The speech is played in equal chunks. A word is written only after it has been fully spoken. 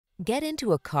Get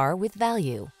into a car with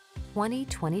value.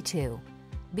 2022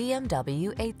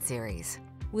 BMW 8 Series.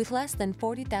 With less than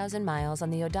 40,000 miles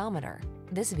on the odometer,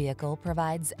 this vehicle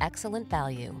provides excellent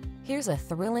value. Here's a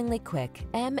thrillingly quick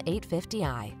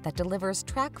M850i that delivers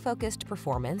track-focused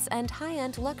performance and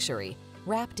high-end luxury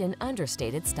wrapped in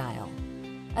understated style.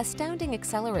 Astounding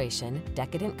acceleration,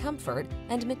 decadent comfort,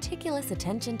 and meticulous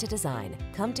attention to design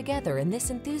come together in this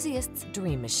enthusiast's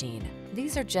dream machine.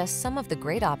 These are just some of the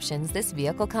great options this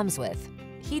vehicle comes with: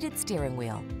 heated steering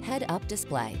wheel, head-up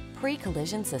display,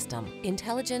 pre-collision system,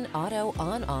 intelligent auto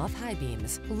on-off high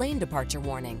beams, lane departure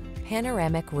warning,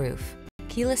 panoramic roof,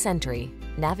 keyless entry,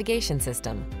 navigation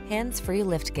system, hands-free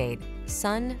liftgate,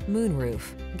 sun, moon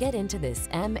roof. Get into this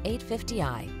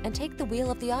M850i and take the wheel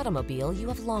of the automobile you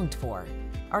have longed for.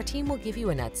 Our team will give you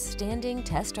an outstanding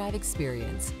test drive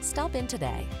experience. Stop in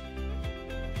today.